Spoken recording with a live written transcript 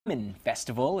Almond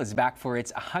Festival is back for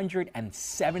its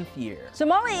 107th year. So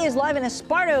Molly is live in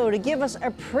ESPARTO to give us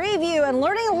a preview and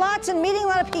learning lots and meeting a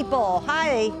lot of people.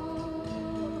 Hi.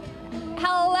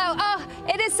 Hello. Oh,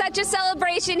 it is such a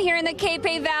celebration here in the Cape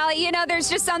Valley. You know, there's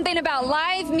just something about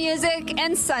live music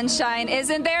and sunshine,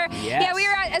 isn't there? Yes. Yeah, we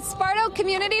are at ESPARTO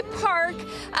Community Park.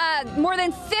 More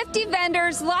than 50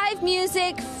 vendors, live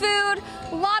music, food,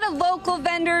 a lot of local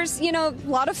vendors, you know, a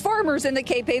lot of farmers in the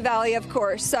Cape Valley, of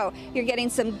course. So you're getting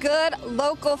some good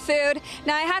local food.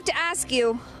 Now, I have to ask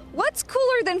you, what's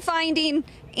cooler than finding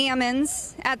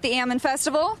almonds at the Almond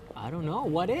Festival? I don't know.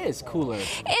 What is cooler?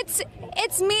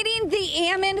 It's meeting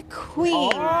the Almond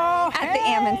Queen at the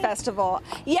Almond Festival.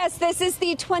 Yes, this is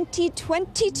the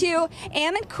 2022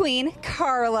 Almond Queen,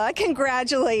 Carla.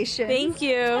 Congratulations. Thank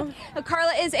you.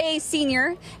 Carla is a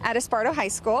senior at ESPARTO High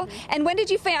School. And when did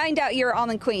you find out you're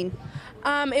Almond Queen?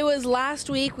 It was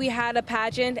last week. We had a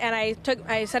pageant, and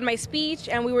I said my speech,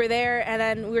 and we were there, and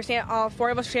then we were standing, all four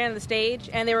of us were standing on the stage,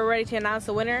 and they were ready to announce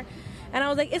the winner. And I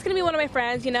was like, it's going to be one of my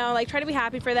friends, you know, like, try to be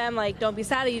happy for them, like, don't be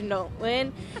sad that you don't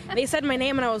win. And they said my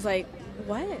name, and I was like,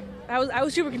 what? I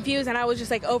was super confused, and I was just,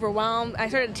 like, overwhelmed. I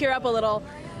started to tear up a little,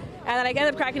 and then I ended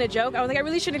up cracking a joke. I was like, I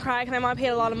really shouldn't cry because my mom paid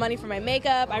a lot of money for my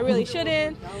makeup. I really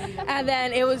shouldn't. And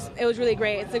then it was really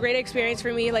great. It's a great experience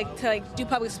for me, like, to do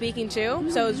public speaking, too.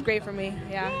 So it was great for me,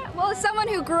 yeah. Well, as someone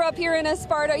who grew up here in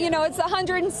ESPARTO, you know, it's the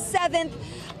 107th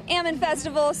Almond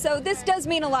Festival, so this does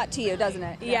mean a lot to you, doesn't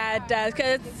it? Yeah, it does,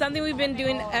 because it's something we've been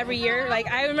doing every year.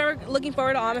 Like, I remember looking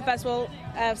forward to Almond Festival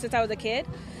since I was a kid,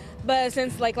 but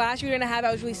since like last year we didn't have it,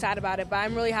 I was really sad about it, but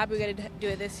I'm really happy we get to do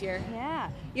it this year. Yeah,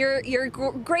 you're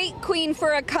great queen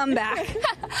for a comeback.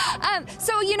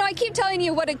 So, you know, I keep telling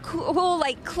you what a cool,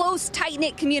 like, close,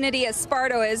 tight-knit community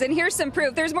ESPARTO is, and here's some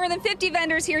proof. There's more than 50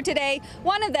 vendors here today.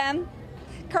 One of them,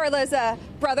 Carla's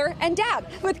brother and dad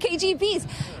with KGBs.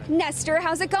 Nestor,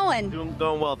 how's it going? Doing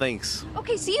well, thanks.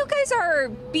 Okay, so you guys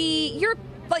you're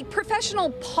like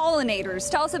professional pollinators.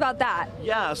 Tell us about that.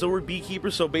 Yeah, so we're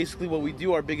beekeepers, so basically what we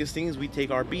do, our biggest thing is we take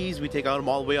our bees, we take them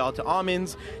all the way out to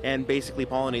almonds and basically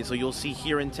pollinate. So you'll see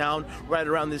here in town, right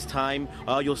around this time,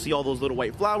 you'll see all those little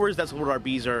white flowers. That's what our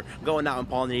bees are going out and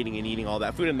pollinating and eating all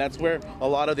that food, and that's where a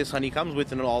lot of this honey comes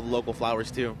with, and all the local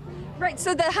flowers too. Right,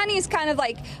 so the honey is kind of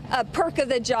like a perk of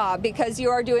the job because you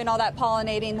are doing all that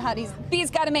pollinating. Bees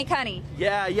got to make honey.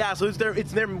 Yeah. So it's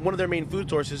one of their main food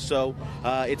sources. So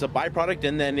it's a byproduct,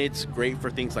 and then it's great for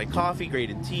things like coffee,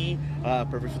 great in tea,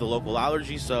 perfect for the local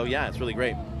allergies. So yeah, it's really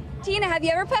great. Tina, have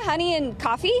you ever put honey in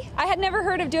coffee? I had never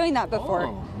heard of doing that before.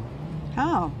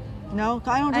 Oh, no,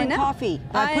 I don't drink coffee.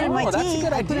 I put it in my tea. That's a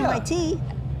good idea. I put it in my tea.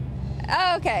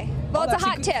 Oh, okay. Well, it's a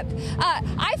hot tip.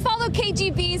 I follow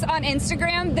KGBs on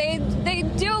Instagram. They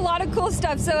do a lot of cool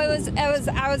stuff. So I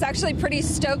was actually pretty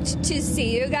stoked to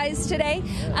see you guys today.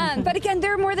 But again,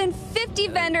 there are more than 50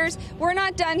 vendors. We're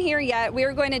not done here yet.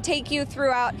 We're going to take you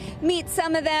throughout, meet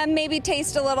some of them, maybe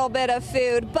taste a little bit of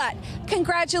food. But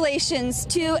congratulations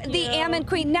to the Almond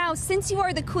Queen. Now, since you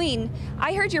are the queen,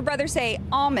 I heard your brother say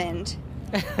almond.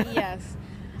 Yes.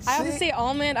 I have to say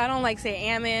almond. I don't like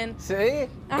say almond. See?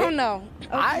 I don't know.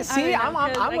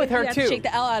 I'm with her have too. To shake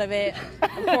the L out of it,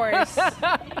 of course.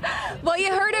 Well,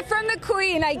 you heard it from the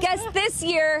queen. I guess this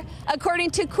year, according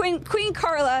to Queen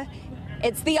Carla,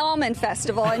 it's the Almond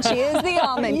Festival, and she is the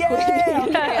Almond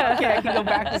Queen. Okay, I can go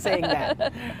back to saying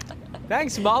that.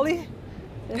 Thanks, Molly,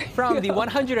 from the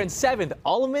 107th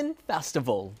Almond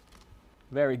Festival.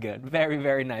 Very good. Very,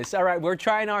 very nice. All right, we're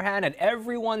trying our hand at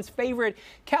everyone's favorite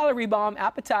calorie bomb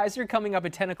appetizer coming up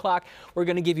at 10 o'clock. We're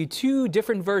going to give you two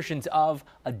different versions of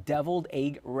a deviled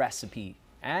egg recipe.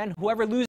 And whoever loses